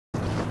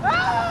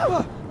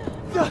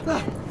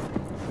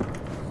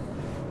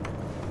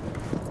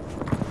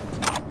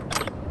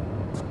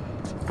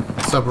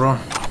What's up, bro?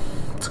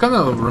 It kind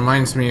of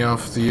reminds me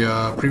of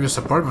the previous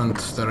apartment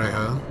that I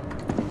had.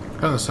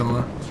 Kind of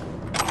similar.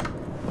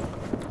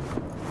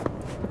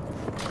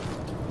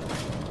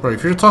 Bro,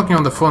 if you're talking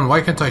on the phone,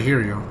 why can't I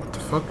hear you? What the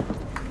fuck?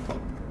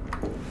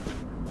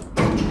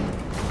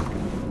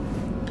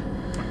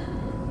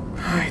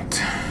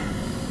 Right.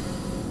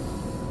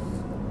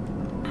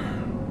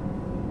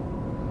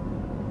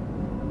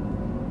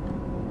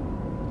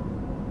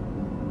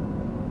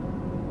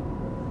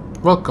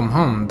 Welcome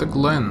home, the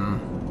Glen.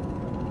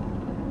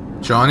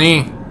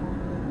 Johnny?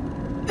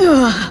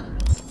 Ugh.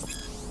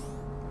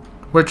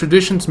 Where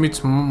traditions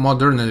meets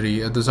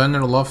modernity, a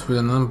designer loft with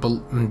an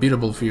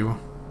unbeatable view.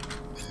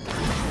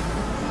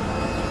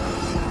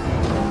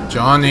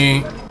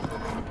 Johnny!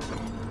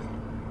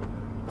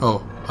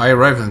 Oh, I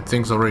arrived and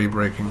things already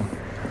breaking.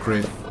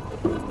 Great.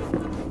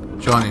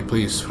 Johnny,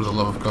 please, for the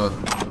love of God.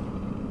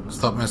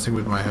 Stop messing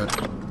with my head.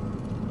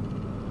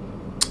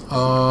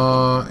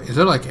 Is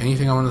there like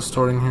anything I want to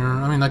store in here?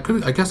 I mean, I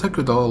guess I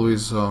could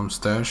always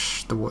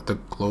stash the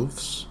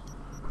clothes,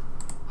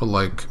 but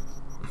like,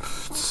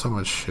 so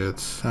much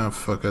shit. Ah,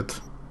 fuck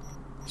it.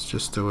 Let's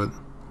just do it.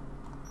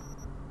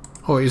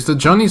 Oh, is the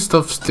Johnny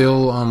stuff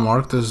still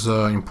marked as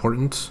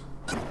important?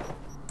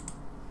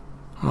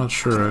 I'm not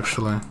sure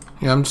actually.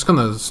 Yeah, I'm just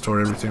gonna store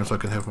everything so I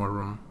can have more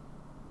room.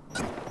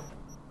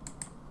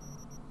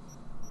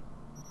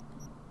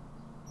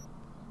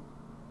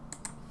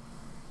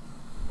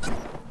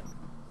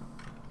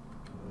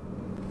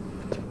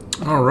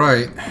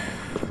 Alright,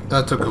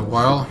 that took a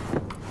while.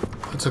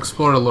 Let's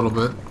explore a little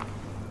bit.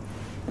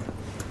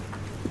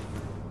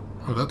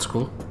 Oh, that's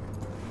cool.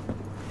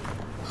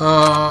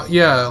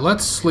 Yeah,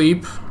 let's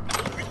sleep.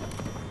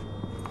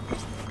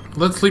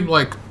 Let's sleep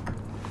like,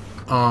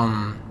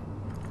 12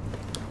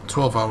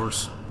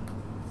 hours.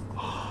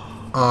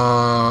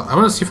 I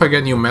want to see if I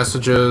get new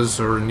messages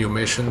or new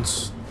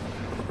missions.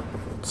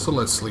 So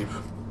let's sleep.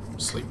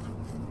 Sleep.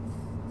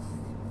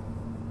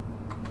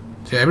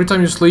 Yeah, every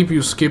time you sleep,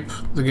 you skip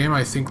the game,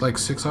 I think, like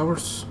 6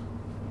 hours.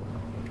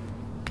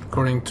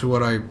 According to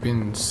what I've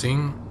been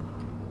seeing.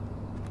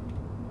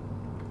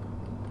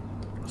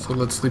 So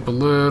let's sleep a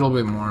little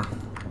bit more.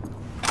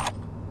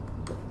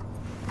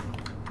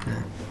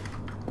 Okay.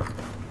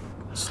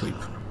 Sleep.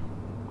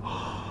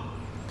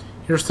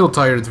 You're still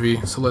tired,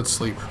 V, so let's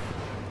sleep.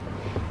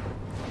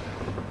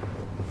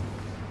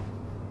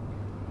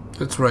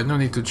 That's right, no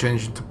need to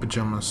change into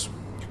pajamas.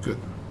 You're good.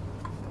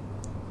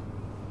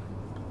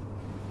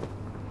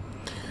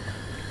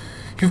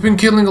 You've been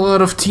killing a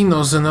lot of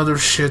Tinos and other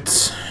shit,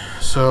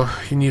 so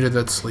you needed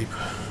that sleep.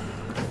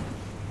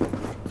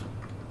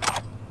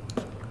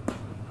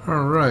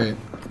 Alright.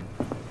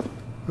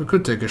 We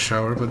could take a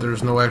shower, but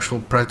there's no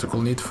actual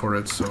practical need for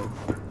it, so...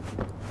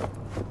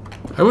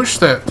 I wish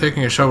that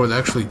taking a shower would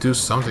actually do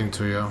something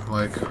to you.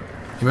 Like,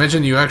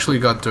 imagine you actually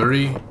got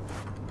dirty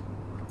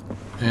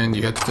and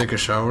you had to take a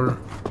shower.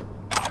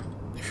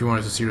 If you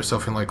wanted to see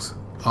yourself in, like,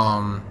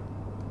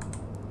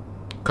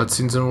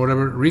 cutscenes and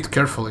whatever, read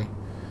carefully.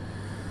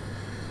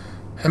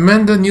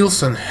 Amanda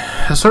Nielsen.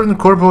 A certain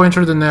corpo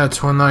entered the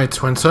net one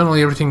night when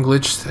suddenly everything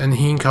glitched and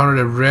he encountered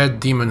a red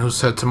demon who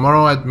said,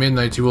 "Tomorrow at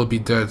midnight you will be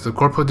dead." The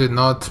corpo did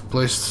not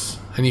place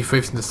any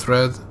faith in the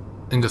thread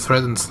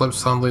and slept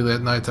soundly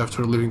that night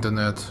after leaving the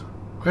net.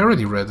 We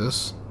already read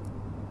this.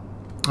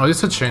 Oh, this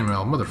is a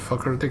chainmail.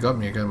 Motherfucker, they got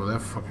me again with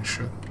that fucking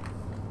shit.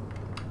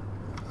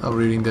 Not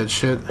reading that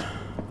shit.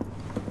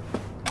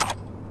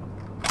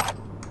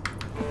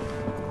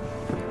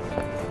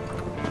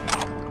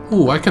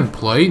 Ooh, I can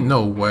play?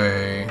 No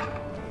way.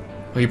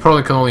 Well, you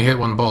probably can only hit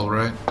one ball,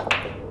 right?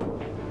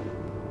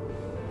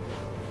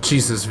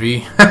 Jesus,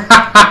 V.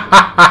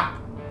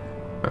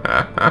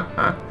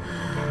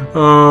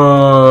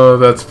 Oh,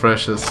 that's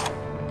precious.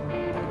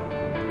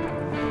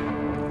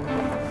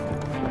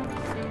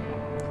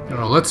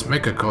 Oh, let's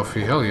make a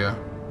coffee, hell yeah.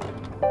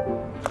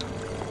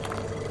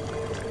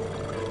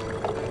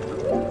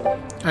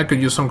 I could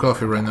use some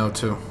coffee right now,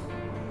 too.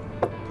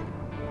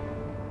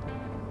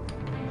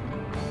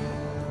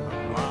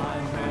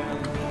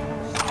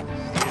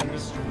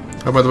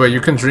 Oh, by the way, you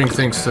can drink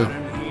things too.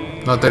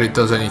 Not that it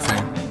does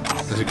anything,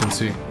 as you can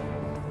see.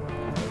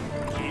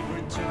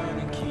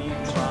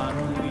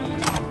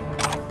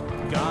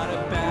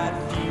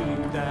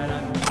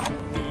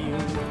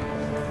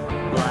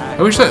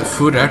 I wish that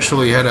food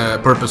actually had a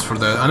purpose for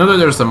that. I know that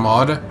there's a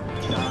mod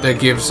that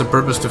gives a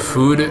purpose to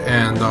food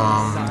and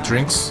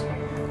drinks.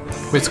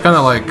 But it's kind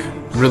of like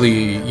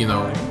really, you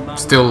know,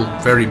 still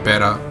very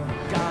beta.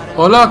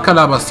 Hola,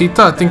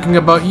 Calabacita, thinking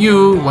about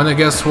you. Wanna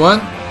guess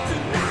what?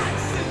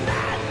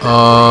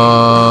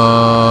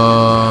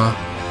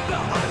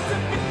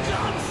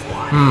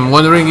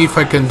 Wondering if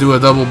I can do a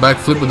double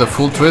backflip with a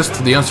full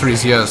twist? The answer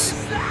is yes.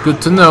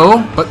 Good to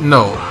know, but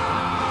no.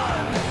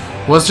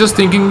 Was just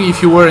thinking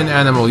if you were an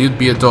animal, you'd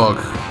be a dog.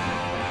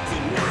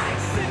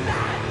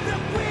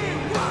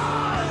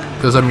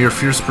 Because I'm your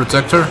fierce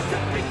protector?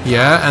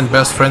 Yeah, and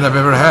best friend I've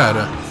ever had.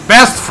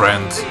 Best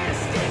friend!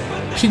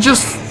 She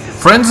just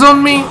friends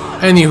on me?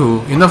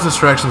 Anywho, enough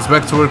distractions,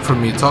 back to work for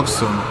me, talk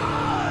soon.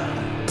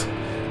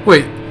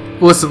 Wait,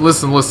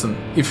 listen.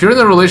 If you're in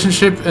a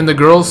relationship and the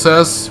girl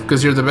says,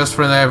 because you're the best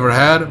friend I ever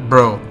had,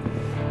 bro,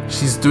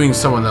 she's doing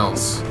someone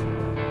else.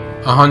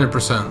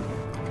 100%.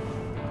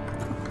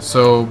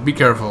 So, be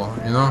careful,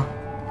 you know?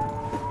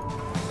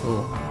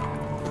 Oh.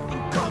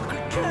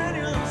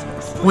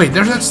 Wait,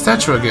 there's that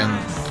statue again.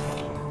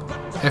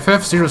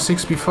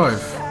 FF06B5.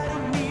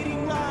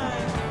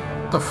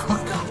 What the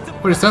fuck?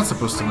 What is that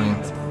supposed to mean?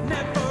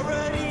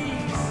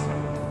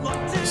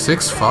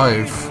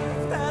 6'5".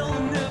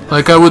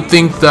 Like, I would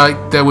think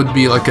that that would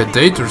be like a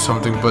date or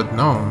something, but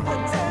no.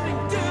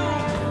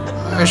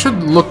 I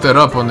should look that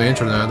up on the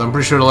internet. I'm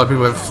pretty sure a lot of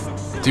people have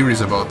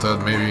theories about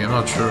that, maybe. I'm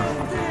not sure.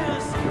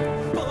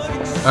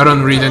 I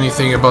don't read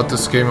anything about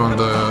this game on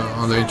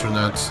the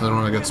internet. I don't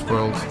want to get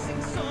spoiled.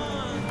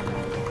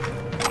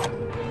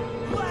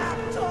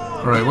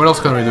 Alright, what else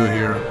can we do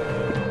here?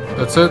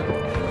 That's it?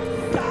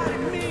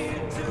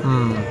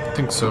 I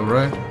think so,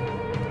 right?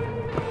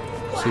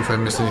 See if I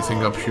missed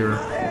anything up here.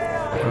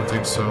 I don't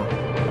think so.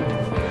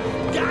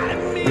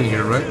 In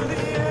here, right?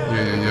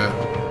 Yeah.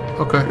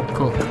 Okay,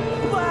 cool.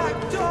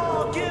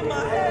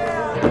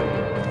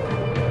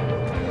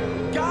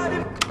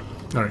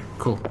 Alright,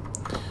 cool.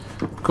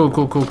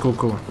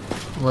 Cool.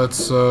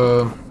 Let's,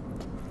 I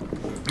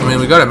mean,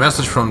 we got a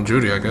message from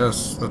Judy, I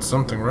guess. That's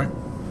something, right?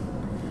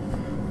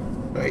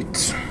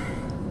 Right.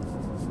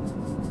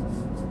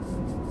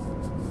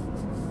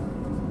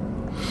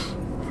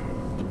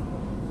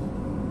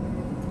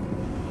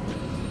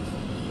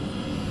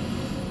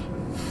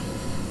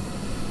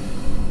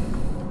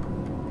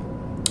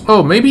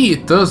 Oh, maybe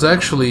it does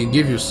actually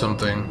give you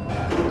something.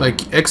 Like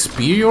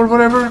XP or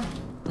whatever?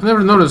 I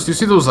never noticed. You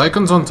see those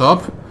icons on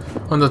top?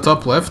 On the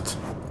top left?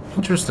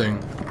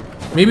 Interesting.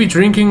 Maybe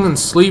drinking and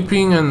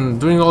sleeping and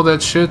doing all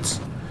that shit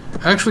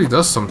actually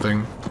does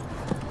something.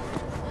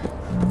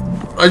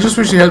 I just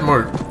wish he had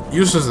more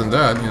uses than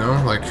that, you know?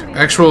 Like,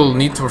 actual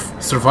need for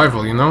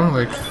survival, you know?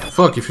 Like,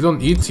 fuck, if you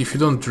don't eat, if you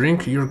don't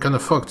drink, you're kinda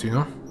fucked, you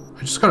know?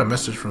 I just got a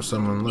message from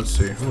someone. Let's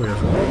see. Who is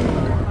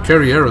it?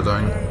 Kerry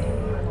Aerodyne.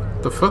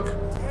 The fuck?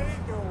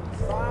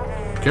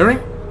 Kerry?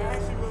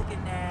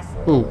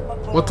 Oh,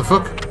 what the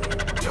fuck?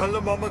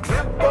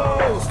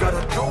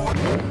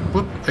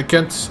 What? I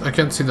can't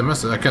see the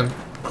message. I can't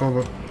call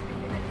it.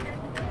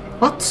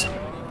 What?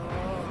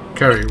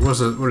 Kerry, what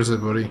is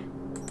it, buddy?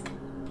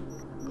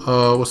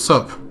 What's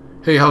up?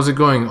 Hey, how's it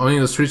going? Only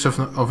in the streets of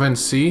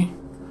NC?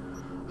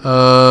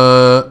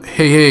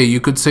 Hey, you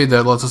could say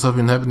that. Lots of stuff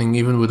been happening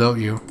even without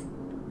you.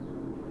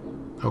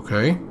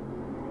 Okay.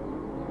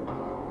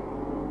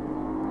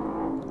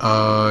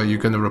 You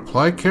gonna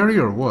reply, Kerry,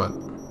 or what?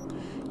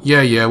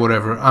 Yeah,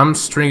 whatever. I'm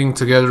stringing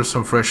together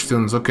some fresh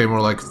tunes. Okay, more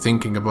like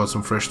thinking about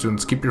some fresh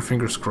tunes. Keep your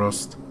fingers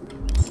crossed.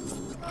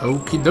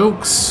 Okie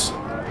dokes.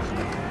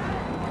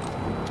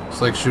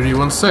 It's like Judy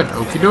once said,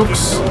 okie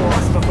dokes.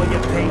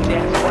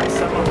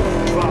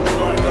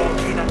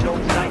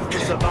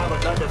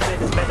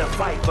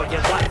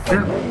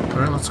 Here.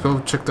 Alright, let's go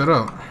check that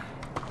out.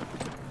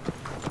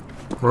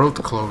 Road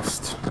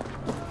closed.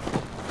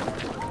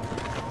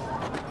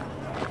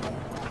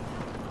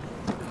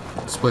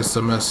 This place is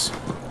a mess.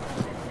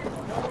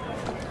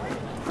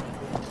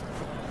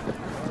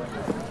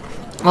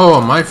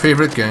 Oh, my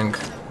favorite gang.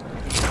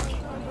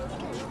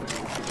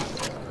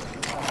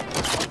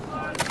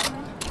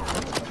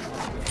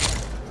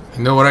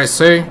 You know what I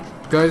say,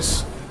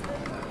 guys?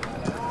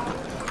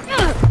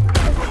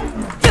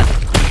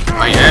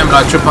 I am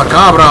La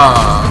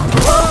Chupacabra!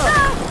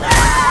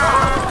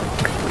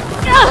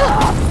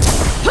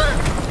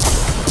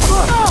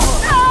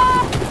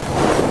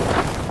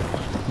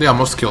 They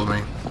almost killed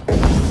me.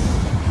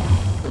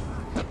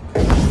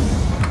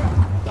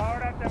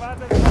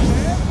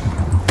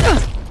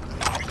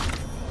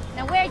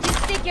 Now where'd you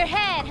stick your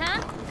head, huh?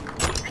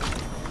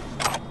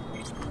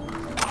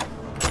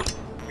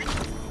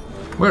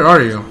 Where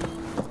are you?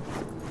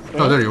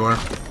 Oh, there you are.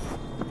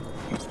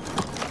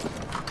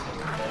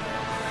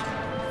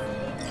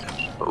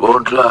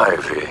 Won't lie,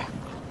 V.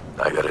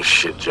 I got a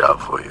shit job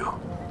for you.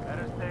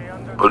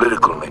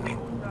 Political meaning.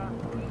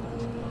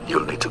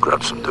 You'll need to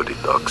grab some dirty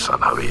dogs on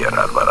Javier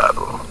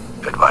Alvarado,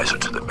 advisor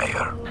to the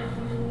mayor.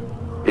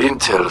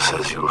 Intel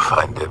says you'll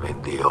find them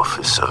in the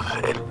office of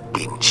El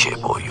Pinche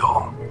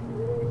Pollo.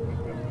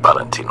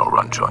 Valentino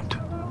run joint.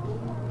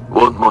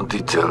 Want more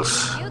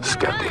details?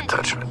 Scan the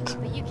attachment.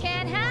 But you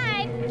can't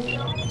hide.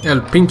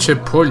 El Pinche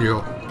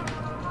Pollo.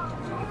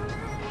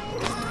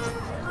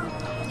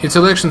 It's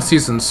election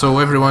season, so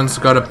everyone's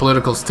got a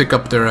political stick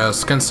up their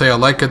ass. Can't say I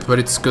like it, but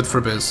it's good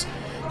for biz.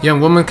 Young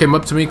woman came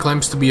up to me,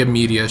 claims to be a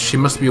media. She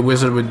must be a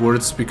wizard with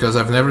words, because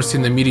I've never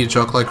seen a media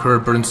jock like her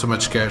burn so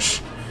much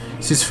cash.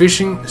 She's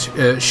fishing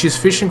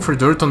for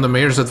dirt on the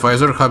mayor's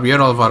advisor, Javier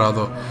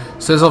Alvarado.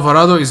 Says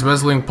Alvarado is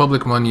embezzling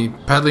public money,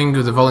 paddling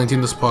the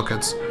Valentinos'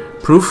 pockets.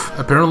 Proof,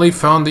 apparently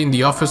found in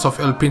the office of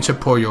El Pinche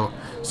Pollo,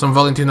 some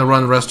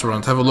Valentino-run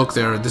restaurant. Have a look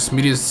there. This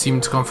media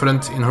seemed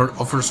confident in her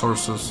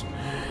sources.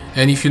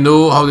 And if you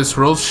know how this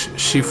rolls,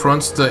 she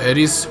fronts the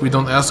eddies. We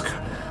don't ask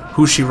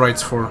who she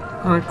writes for.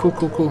 Alright,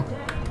 cool.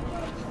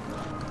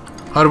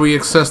 How do we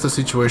assess the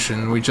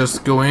situation? We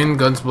just go in,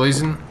 guns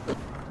blazing?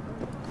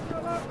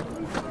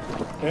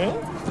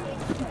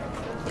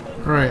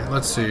 Alright,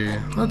 let's see.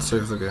 Let's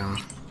save the game.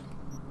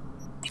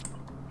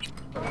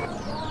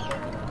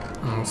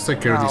 Let's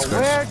take care of these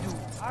guys.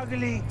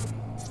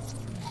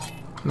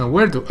 Now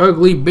where do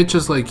ugly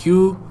bitches like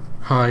you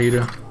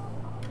hide?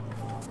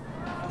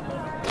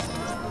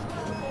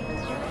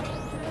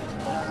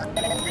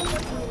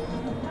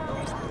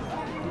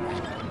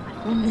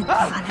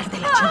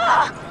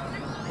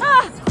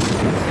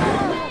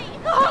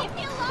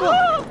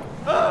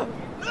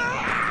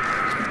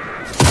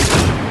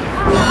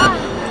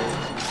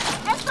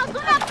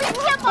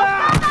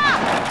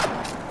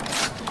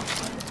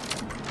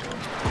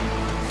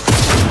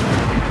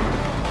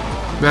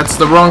 That's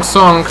the wrong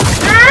song.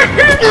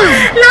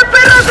 La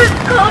perra se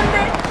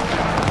esconde.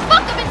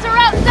 Fuck if it's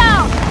around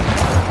now.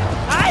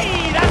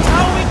 Ay, that's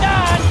how we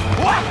done.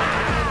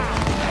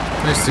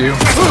 Nice to you.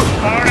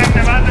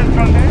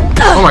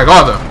 Oh my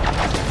god.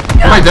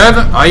 Am I dead?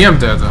 I am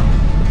dead.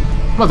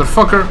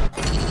 Motherfucker.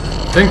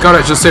 Thank god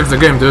I just saved the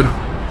game, dude.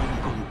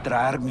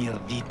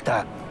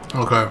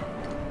 Okay.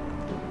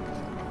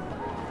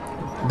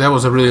 That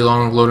was a really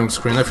long loading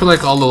screen. I feel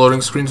like all the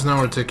loading screens now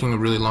are taking a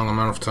really long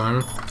amount of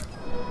time.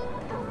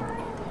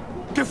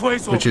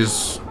 Which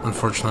is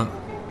unfortunate.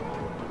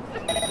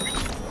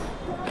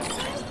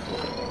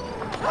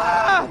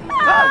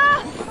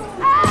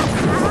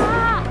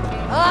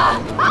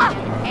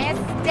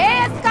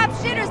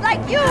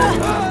 Like you.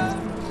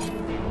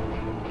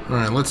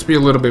 Alright, let's be a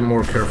little bit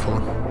more careful.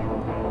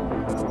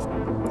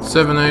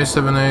 7A,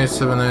 7A,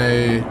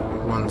 7A,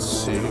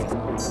 1C.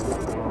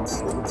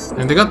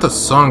 And they got the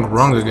song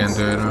wrong again,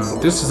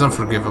 dude. This is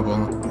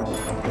unforgivable.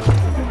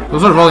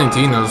 Those are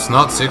Valentinos,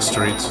 not 6th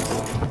Street.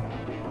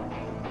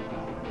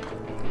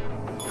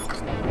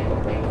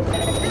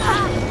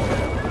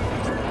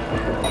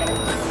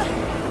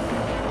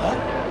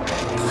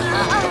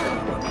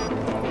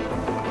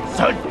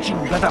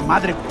 ¡Chingada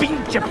madre,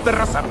 pinche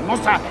perra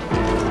hermosa!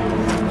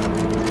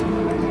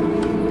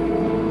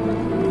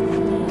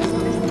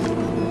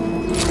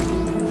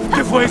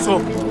 ¿Qué fue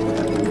eso?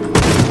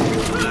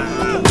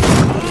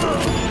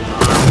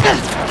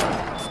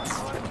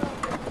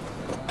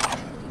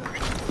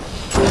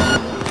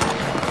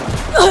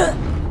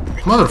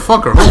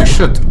 Motherfucker, holy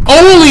shit.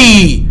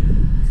 Holy!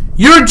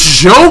 You're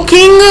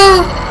joking?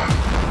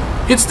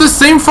 It's the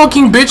same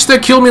fucking bitch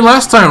that killed me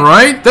last time,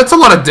 right? That's a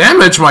lot of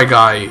damage, my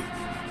guy.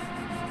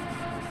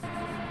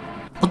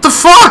 What the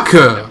fuck?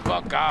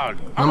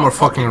 No more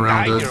fucking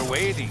around, dude.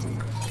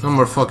 No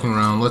more fucking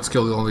around. Let's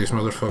kill all these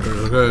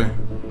motherfuckers, okay?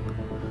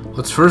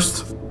 Let's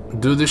first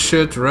do this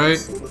shit, right?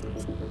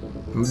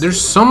 There's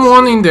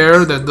someone in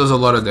there that does a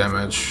lot of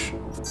damage.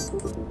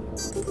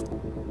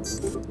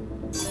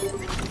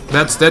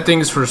 That thing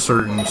is for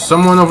certain.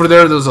 Someone over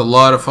there does a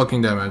lot of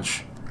fucking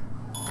damage.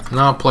 I'm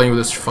not playing with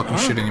this fucking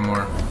shit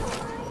anymore.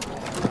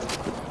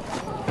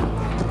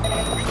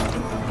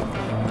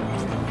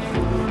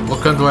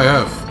 What gun do I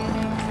have?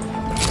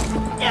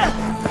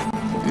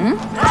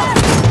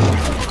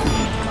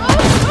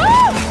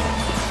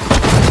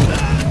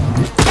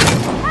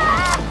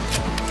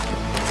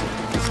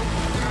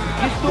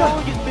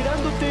 Estoy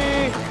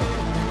esperándote.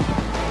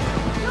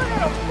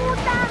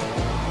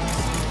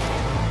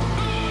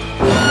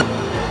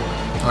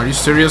 Are you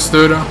serious,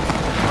 dude?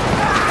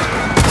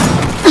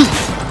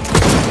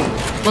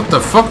 What the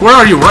fuck? Where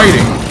are you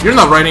writing? You're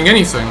not writing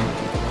anything.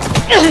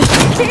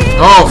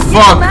 Oh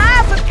fuck.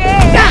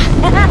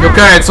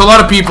 Okay, it's a lot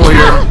of people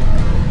here.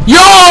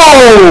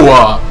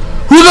 Yo!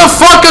 Who the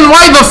fuck and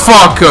why the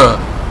fuck?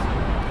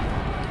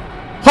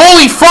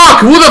 Holy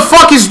fuck! Who the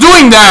fuck is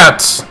doing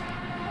that?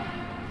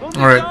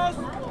 Alright.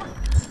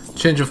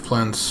 Change of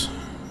plans.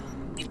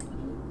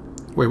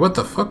 Wait, what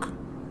the fuck?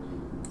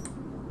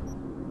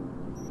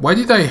 Why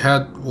did I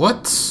had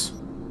what?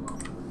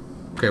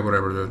 Okay,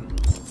 whatever, dude.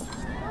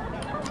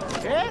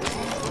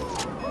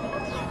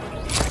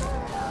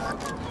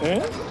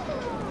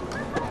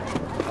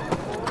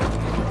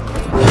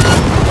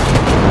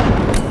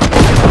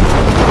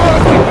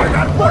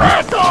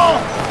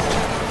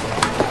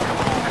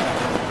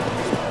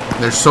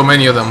 There's so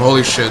many of them,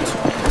 holy shit.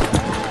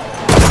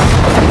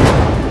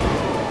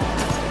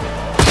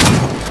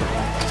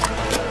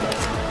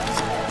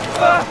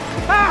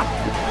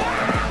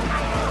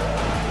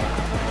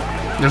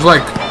 There's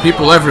like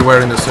people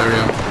everywhere in this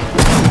area.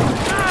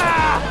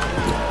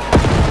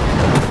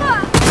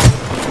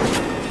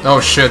 Oh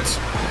shit.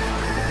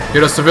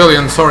 You're a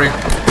civilian, sorry.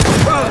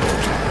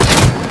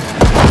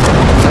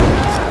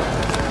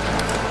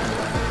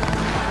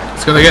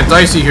 It's gonna get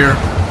dicey here.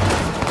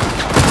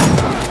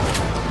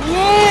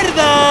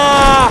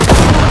 ¡Mierda!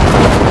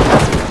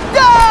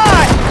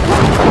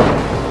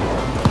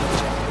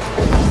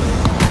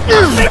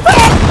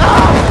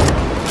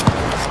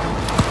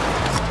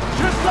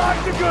 Just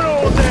like the good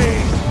old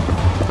days.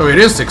 Oh, it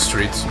is 6th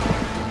Street.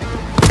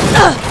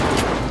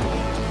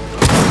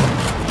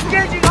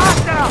 Engaging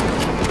hostile.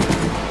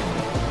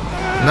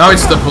 Now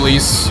it's the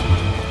police.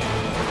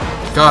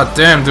 God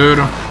damn, dude.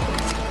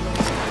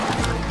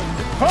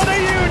 For the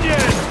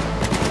Union!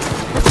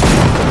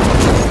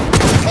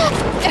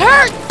 It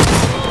hurts!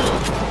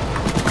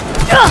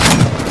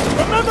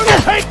 Remember to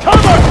take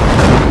cover!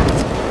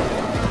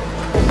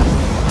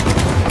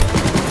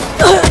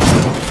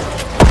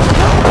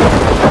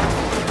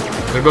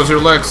 There goes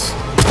your legs.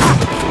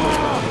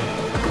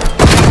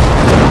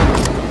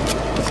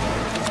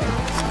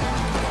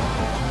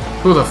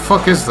 Who the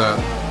fuck is that?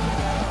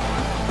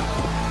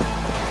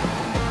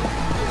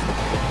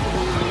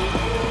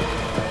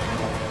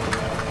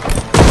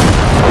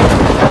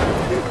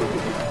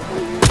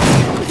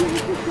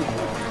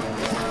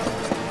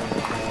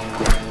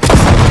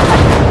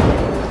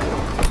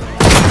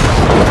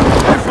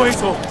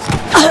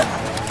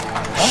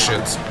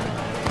 Shit.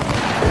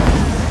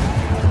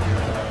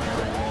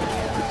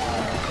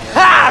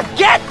 Ha!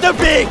 Get the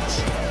bitch!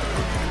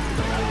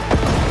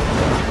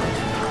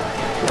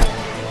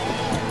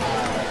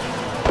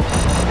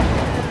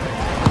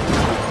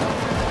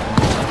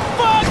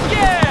 Fuck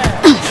yeah!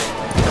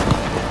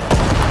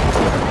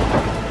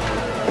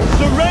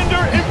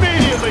 Surrender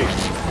immediately!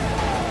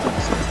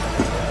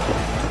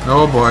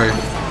 Oh boy.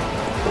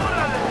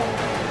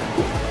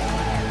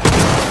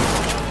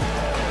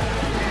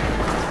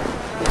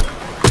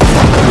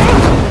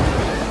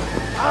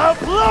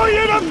 Blow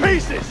you to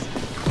pieces!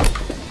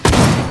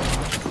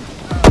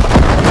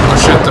 Oh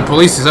shit, the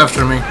police is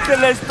after me. Te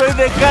la estoy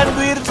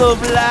dejando ir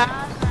doblar.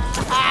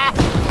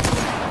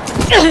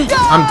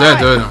 I'm dead,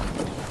 dude.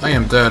 I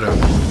am dead.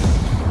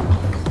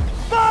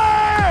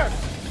 Fire!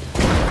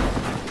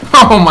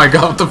 Oh my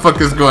god, what the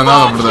fuck is going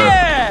on over there?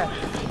 Yeah!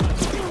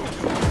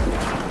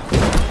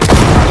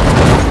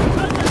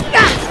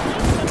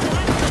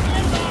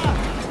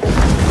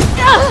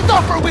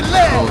 Stop her with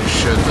lead! Holy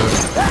shit, dude.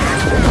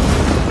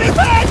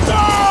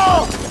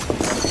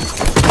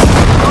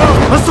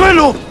 ¡Al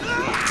suelo!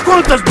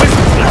 ¿Cuántas veces?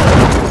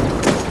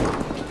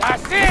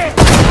 ¡Así!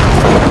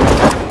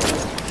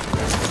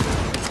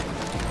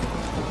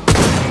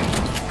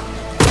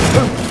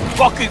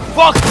 Fucking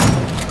fuck!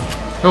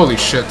 Holy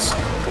shit.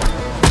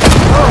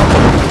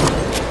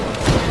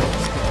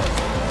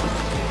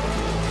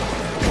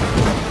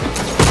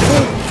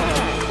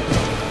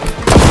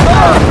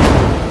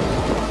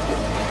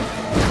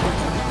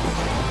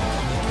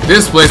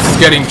 This place is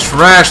getting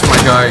trashed, my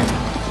guy.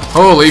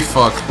 Holy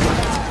fuck.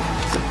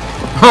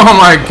 Oh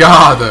my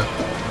god.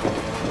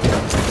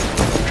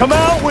 Come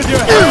out with your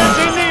hands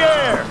in the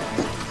air!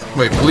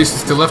 Wait, police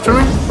is still after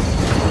me?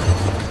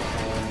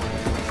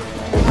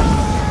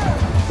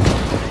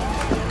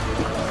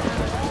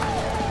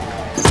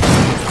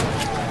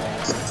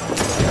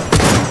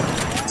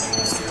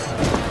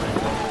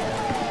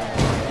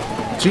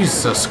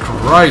 Jesus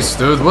Christ,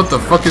 dude. What the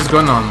fuck is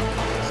going on?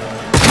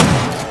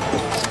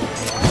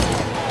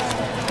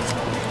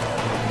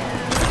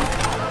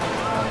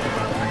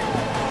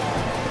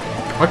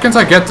 Why can't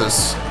I get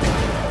this?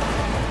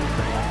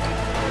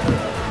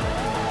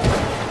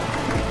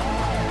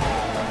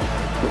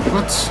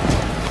 What?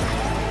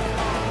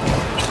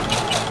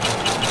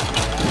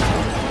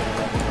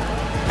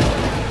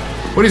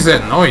 What is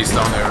that noise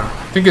down there?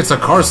 I think it's a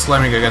car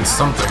slamming against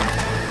something.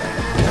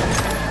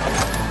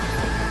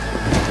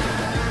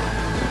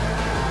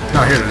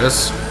 Ah, here it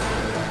is.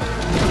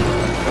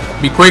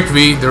 Be quick,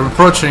 V. They're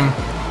approaching.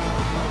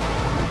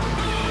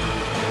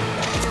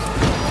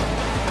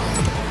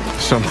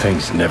 Some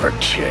things never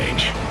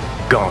change.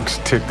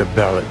 Gonks tick the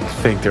ballot and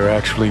think they're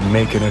actually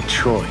making a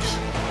choice.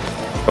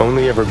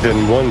 Only ever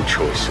been one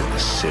choice in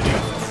this city.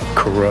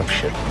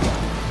 Corruption.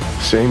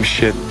 Same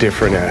shit,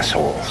 different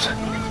assholes.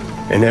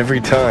 And every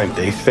time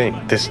they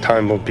think this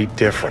time will be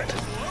different,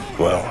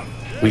 well,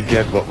 we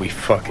get what we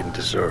fucking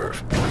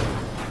deserve.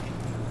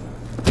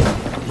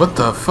 What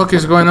the fuck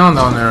is going on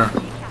down there?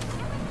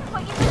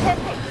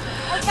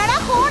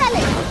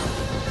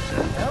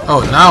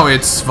 Oh, now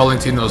it's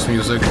Valentino's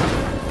music.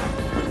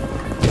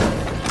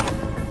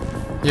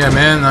 Yeah,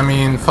 man, I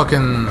mean,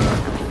 fucking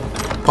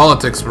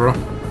politics, bro.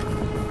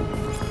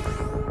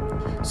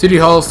 City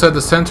Hall said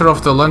the center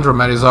of the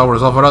laundromat is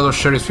ours. Alvarado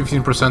share is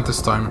 15%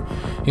 this time,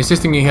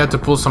 insisting he had to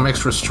pull some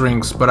extra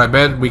strings, but I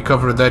bet we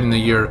covered that in a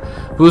year.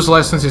 Boo's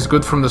license is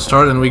good from the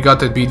start, and we got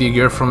that BD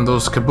gear from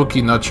those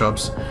kabuki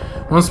nutjobs.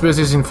 Once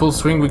business is in full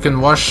swing, we can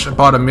wash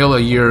about $1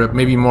 million a year,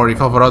 maybe more, if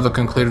Alvarado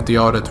can clear the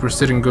audit. We're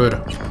sitting good.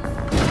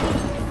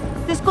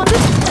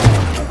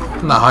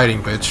 I'm not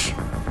hiding, bitch.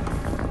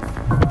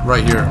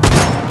 Right here.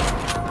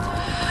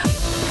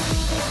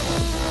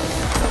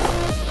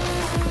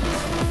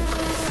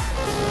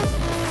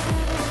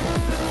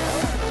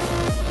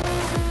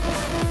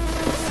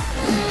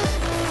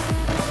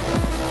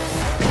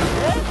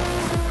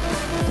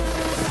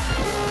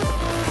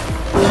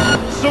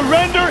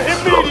 Surrender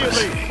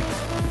immediately!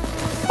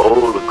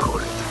 All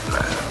according to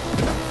plan.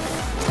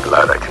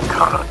 Glad I can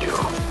count on you.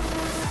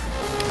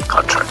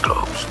 Contract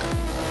closed.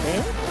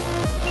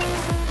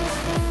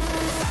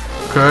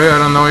 Okay, I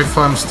don't know if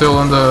I'm still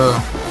on the...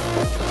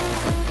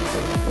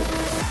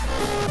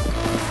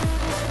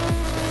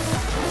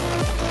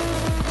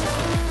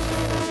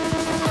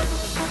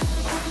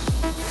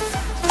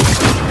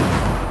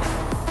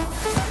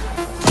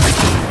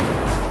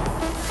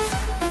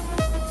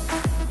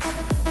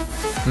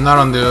 not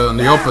on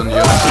the open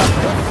yet.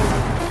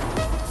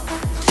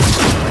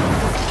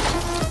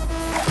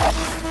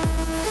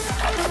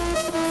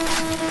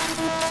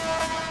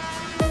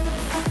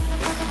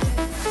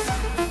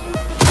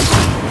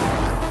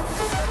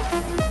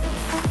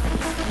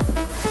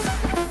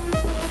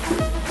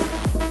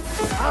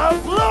 I'll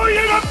blow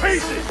you to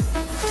pieces!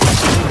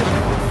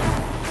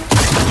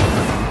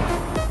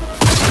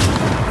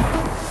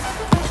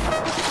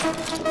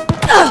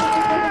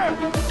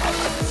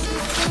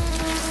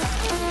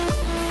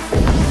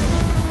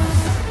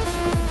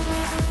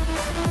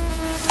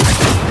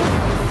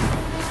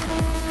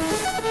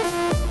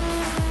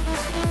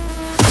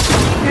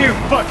 You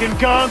fucking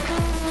gunk!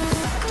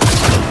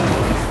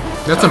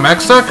 That's a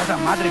max tech?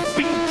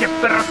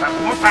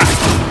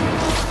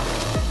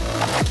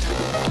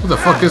 What the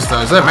fuck is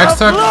that? Is that max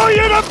tech? I'll blow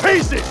you to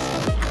pieces!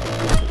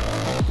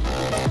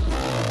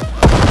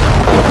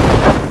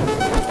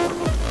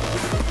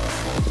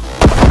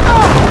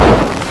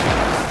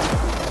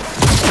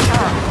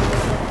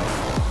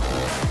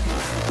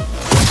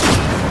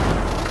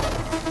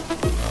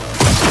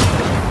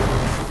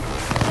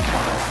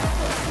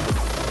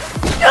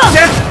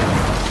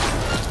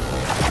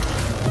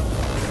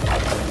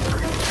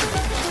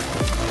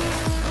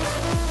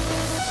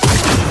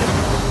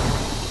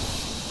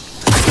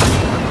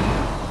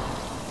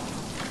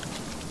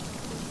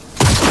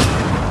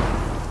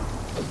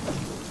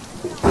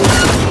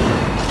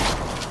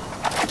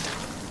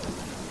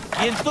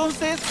 Y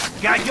entonces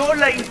cayó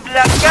la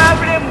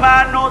implacable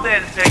mano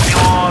del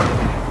Señor.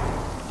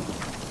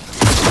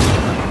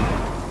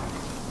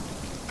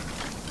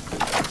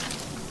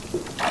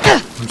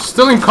 I'm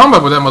still in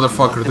combat with that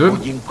motherfucker, dude.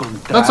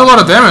 That's a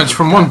lot of damage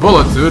from one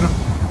bullet, dude.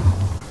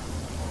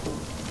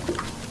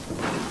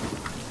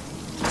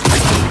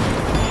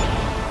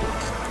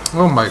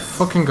 Oh my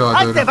fucking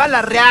god, dude. ¡Ahí te va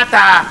la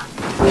reata!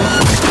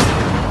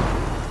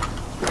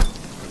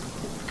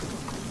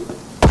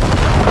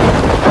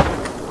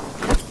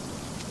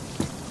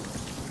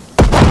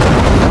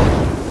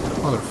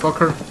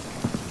 Motherfucker.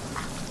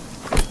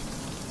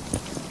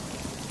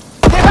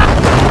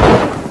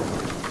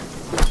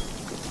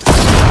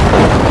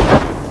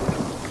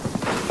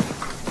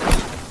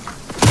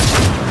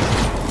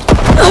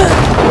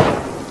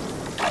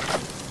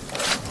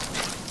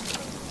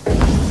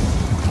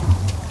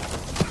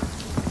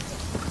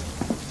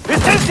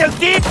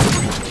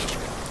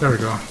 There we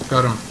go,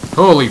 got him.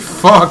 Holy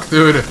fuck,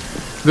 dude.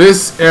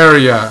 This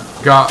area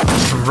got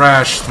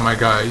trashed, my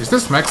guy. Is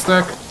this max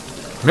stack?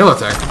 Mill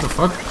attack, what the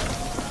fuck?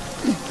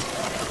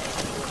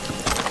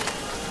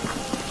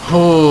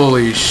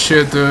 Holy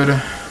shit,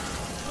 dude.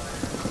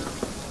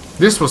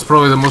 This was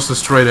probably the most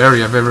destroyed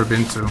area I've ever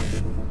been to.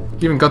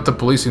 Even got the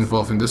police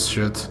involved in this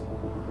shit.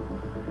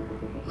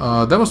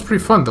 That was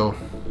pretty fun though.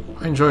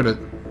 I enjoyed it.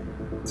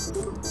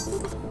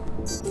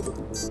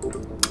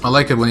 I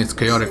like it when it's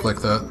chaotic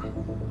like that.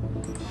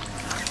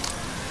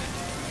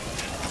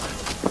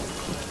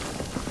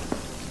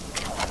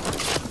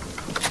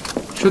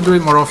 Should do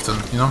it more often,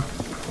 you know?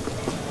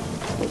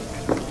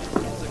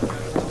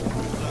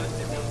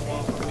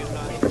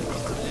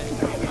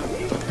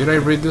 Did I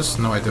read this?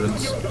 No, I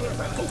didn't.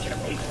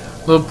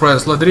 Little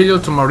press.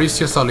 Ladrillo to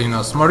Mauricio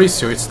Salinas.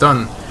 Mauricio, it's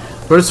done.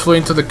 Birds flew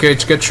into the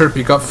cage, get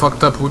chirpy, got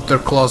fucked up, whipped their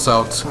claws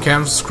out.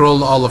 Cams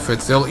scroll all of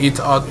it. They'll eat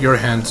out your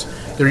hand.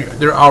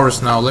 They're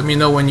ours now. Let me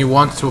know when you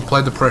want to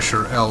apply the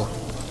pressure. L.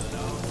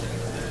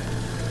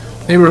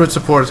 Neighborhood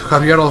support.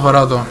 Javier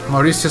Alvarado.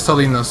 Mauricio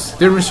Salinas.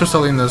 Dear Mr.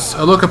 Salinas,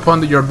 I look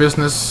upon your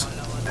business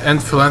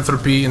and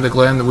philanthropy in the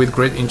Glen with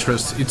great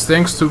interest. It's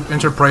thanks to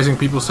enterprising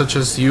people such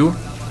as you,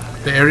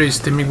 the area is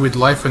teeming with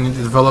life and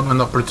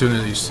development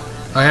opportunities.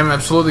 I am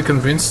absolutely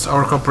convinced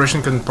our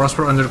cooperation can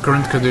prosper under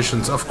current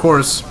conditions. Of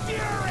course,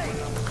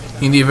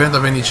 in the event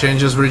of any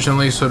changes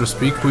regionally, so to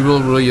speak, we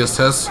will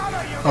reassess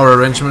our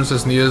arrangements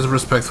as needed.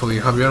 Respectfully,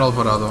 Javier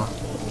Alvarado.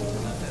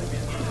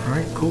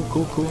 Alright, cool,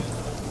 cool, cool.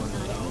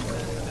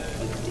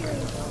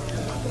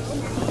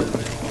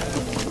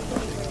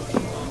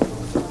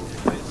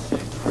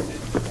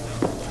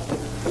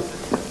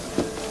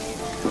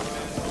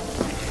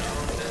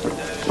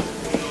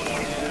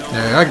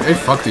 Yeah, I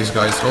fuck these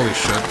guys, holy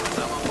shit.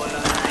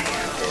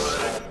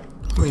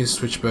 Let me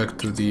switch back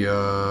to the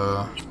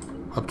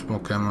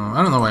optimal camo.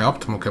 I don't know why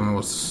optimal camo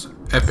was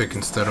epic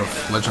instead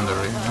of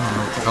legendary. I don't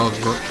know what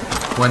the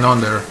hell went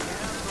on there.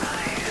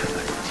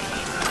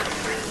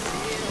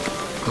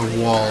 The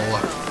wall.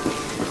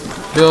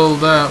 Build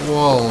that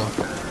wall.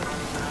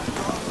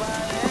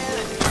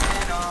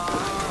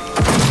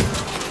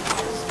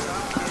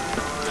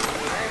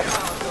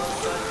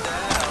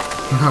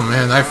 Oh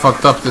man, I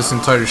fucked up this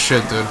entire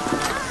shit, dude.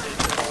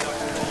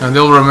 And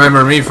they'll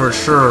remember me for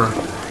sure.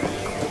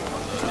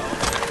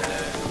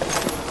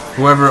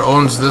 Whoever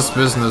owns this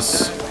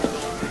business,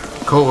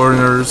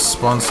 co-owners,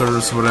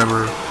 sponsors,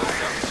 whatever,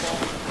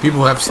 people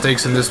who have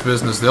stakes in this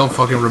business, they'll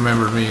fucking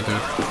remember me,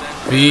 dude.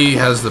 V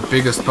has the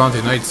biggest bounty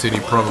in Night City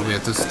probably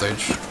at this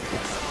stage.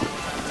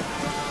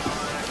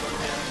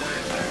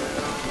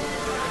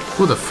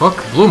 Who the fuck?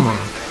 Blue Moon.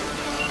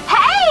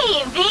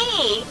 Hey,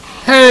 V!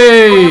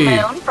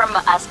 Hey! Moon from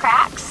Us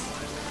Cracks.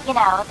 You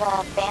know,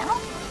 the band?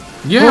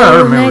 Yeah, I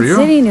remember Night you.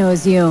 City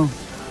knows you.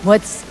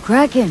 What's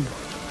cracking?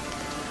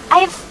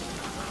 I've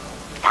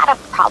got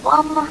a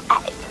problem.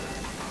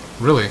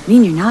 Really? You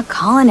mean you're not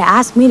calling to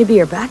ask me to be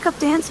your backup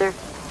dancer?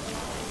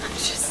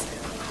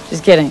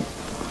 Just kidding.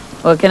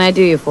 What can I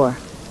do you for?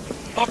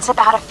 It's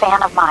about a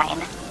fan of mine.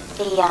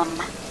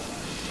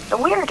 The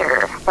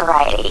weirder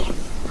variety.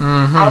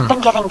 I've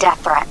been getting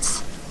death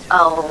threats.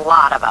 A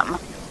lot of them.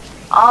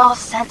 All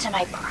sent to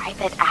my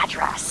private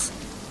address.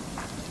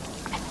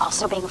 I'm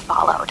also being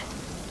followed.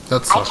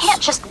 That sucks. I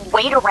can't just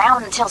wait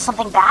around until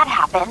something bad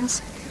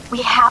happens.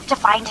 We have to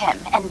find him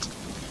and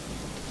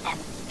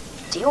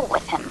deal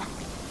with him.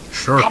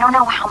 Sure. I don't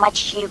know how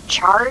much you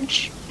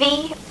charge,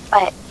 V,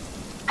 but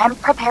I'm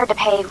prepared to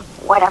pay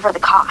whatever the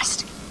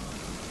cost.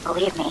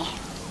 Believe me.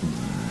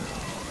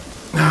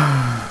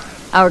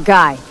 Our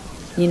guy.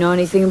 You know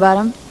anything about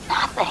him?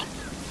 Nothing.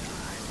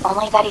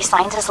 Only that he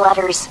signs his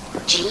letters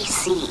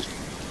GC.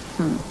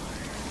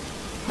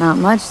 Not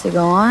much to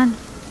go on.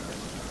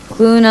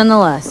 Clue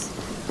nonetheless.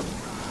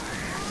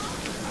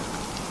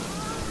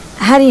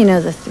 How do you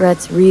know the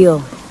threat's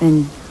real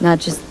and not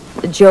just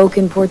a joke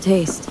in poor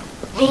taste?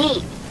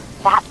 V,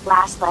 that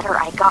last letter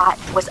I got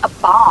was a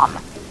bomb.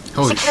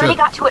 Holy Security shit.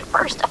 got to it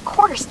first, of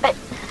course, but...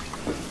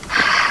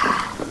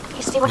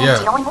 You see what Yeah.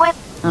 I'm dealing with?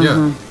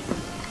 Yeah.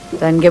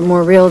 Doesn't get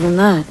more real than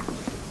that.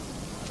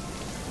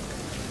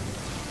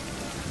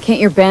 Can't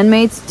your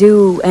bandmates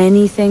do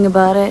anything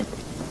about it?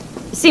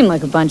 You seem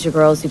like a bunch of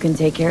girls who can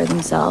take care of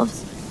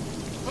themselves.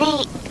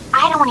 V,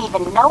 I don't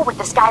even know what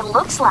this guy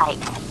looks like.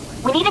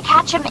 We need to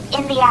catch him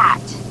in the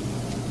act.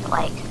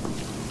 Like,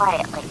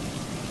 quietly.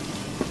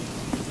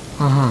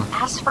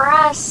 As for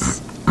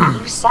us,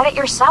 you said it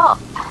yourself.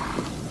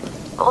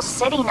 The whole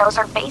city knows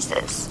our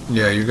faces.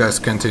 Yeah, you guys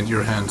can take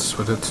your hands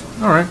with it.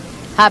 Alright.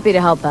 Happy to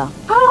help out.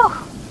 Whew,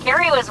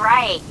 Kerry was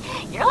right.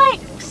 You're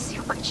like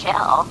super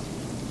chill.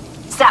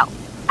 So,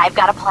 I've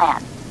got a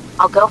plan.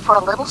 I'll go for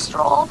a little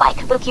stroll by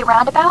Kabuki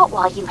Roundabout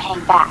while you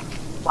hang back.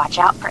 Watch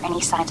out for any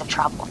signs of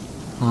trouble.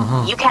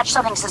 You catch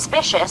something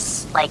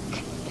suspicious, like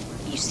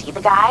if you see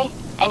the guy,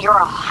 and you're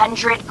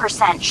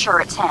 100%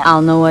 sure it's him.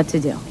 I'll know what to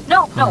do.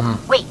 No,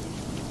 wait.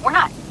 We're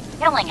not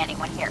killing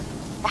anyone here.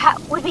 That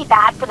would be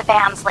bad for the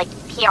band's, like,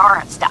 PR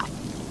and stuff.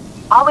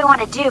 All we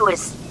want to do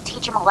is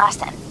teach him a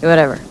lesson.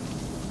 Whatever.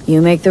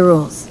 You make the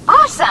rules.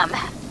 Awesome!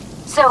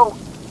 So,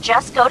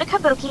 just go to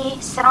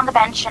Kabuki, sit on the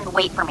bench, and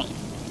wait for me.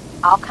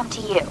 I'll come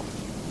to you.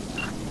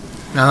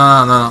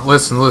 No.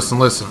 Listen.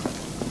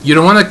 You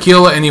don't want to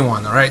kill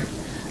anyone, alright?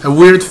 A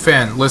weird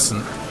fan,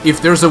 listen.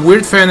 If there's a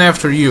weird fan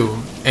after you,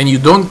 and you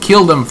don't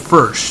kill them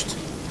first,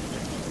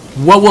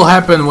 what will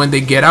happen when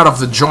they get out of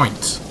the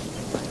joint?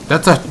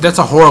 That's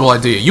a horrible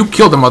idea. You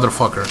kill the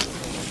motherfucker.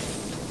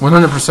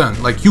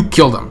 100%. Like, you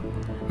kill them.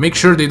 Make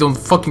sure they don't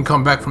fucking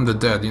come back from the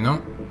dead, you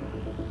know?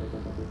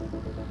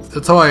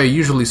 That's how I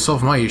usually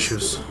solve my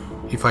issues.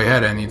 If I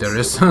had any, there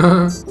is.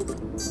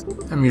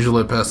 I'm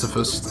usually a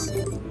pacifist.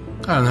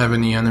 I don't have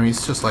any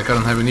enemies, just like I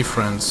don't have any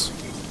friends.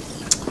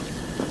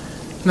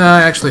 Nah,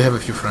 I actually have a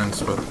few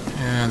friends, but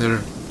yeah,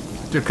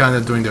 they're kind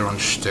of doing their own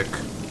shtick.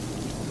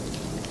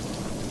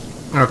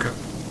 Okay.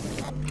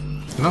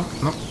 No,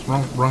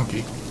 wrong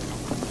key.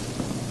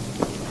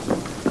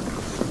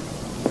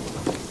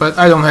 But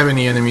I don't have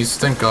any enemies,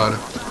 thank God.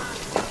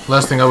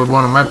 Last thing I would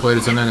want on my plate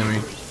is an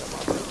enemy.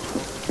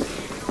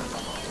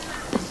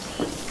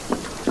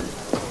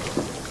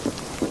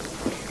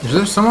 Is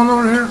there someone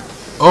over here?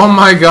 Oh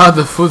my God,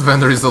 the food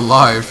vendor is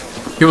alive.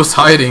 He was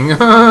hiding.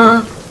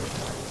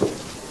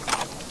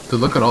 Dude,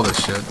 look at all this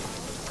shit.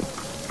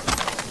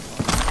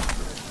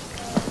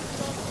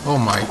 Oh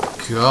my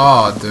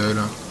God, dude.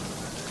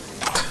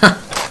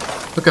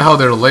 Look at how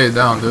they're laid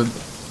down, dude.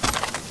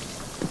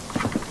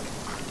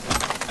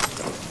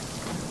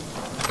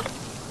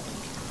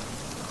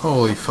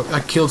 Holy fuck,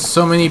 I killed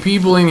so many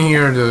people in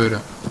here,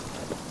 dude.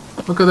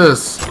 Look at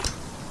this.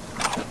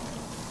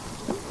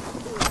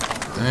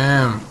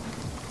 Damn.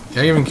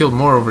 Yeah, I even killed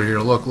more over here.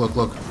 Look.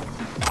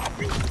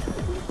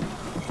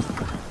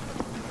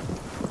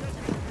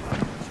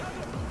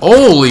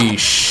 Holy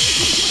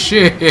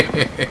shit.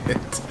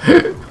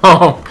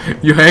 Oh,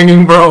 you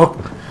hanging, bro?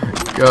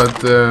 God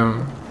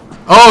damn.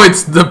 Oh,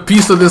 it's the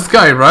piece of this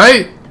guy,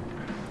 right?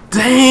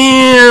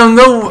 Damn,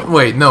 no,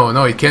 wait, no,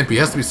 it can't be.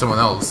 It has to be someone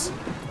else.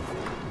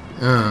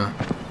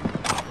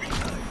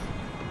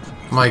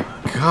 My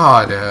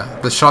God,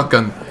 the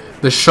shotgun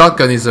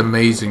is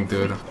amazing,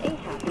 dude.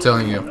 I'm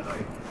telling you.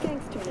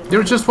 They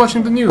were just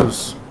watching the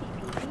news.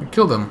 We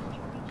killed them.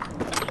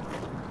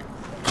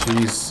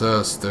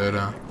 Jesus,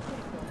 dude.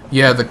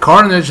 Yeah, the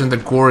carnage and the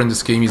gore in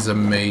this game is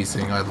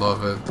amazing. I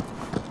love it.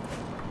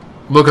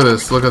 Look at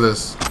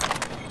this.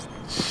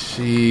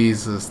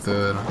 Jesus,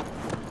 dude.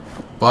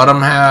 Bottom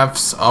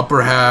halves,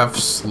 upper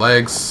halves,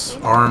 legs,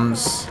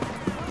 arms.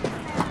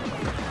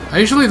 I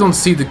usually don't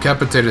see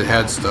decapitated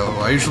heads though.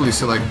 I usually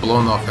see like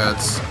blown off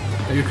heads.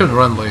 You can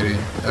run, lady.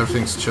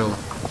 Everything's chill.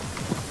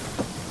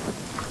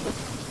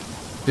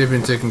 They've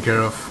been taken care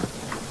of.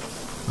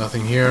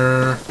 Nothing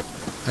here.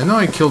 I know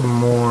I killed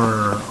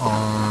more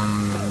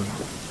on...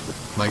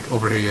 like,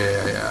 over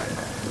here, yeah.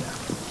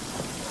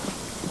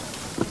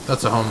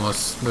 That's a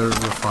homeless. They're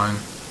fine.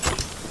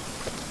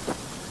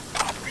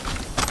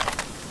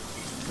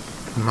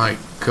 My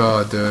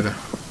god, dude.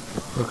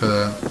 Look at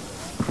that.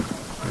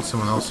 There's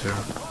someone else here.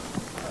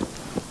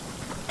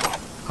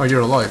 Oh, you're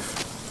alive.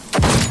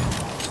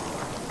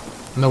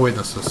 No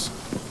witnesses.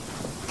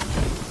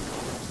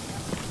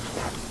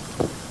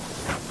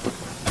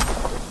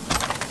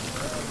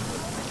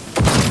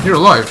 You're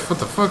alive. What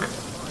the fuck?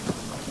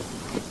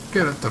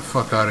 Get the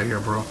fuck out of here,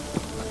 bro.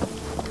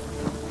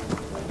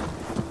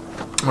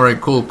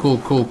 Alright, cool.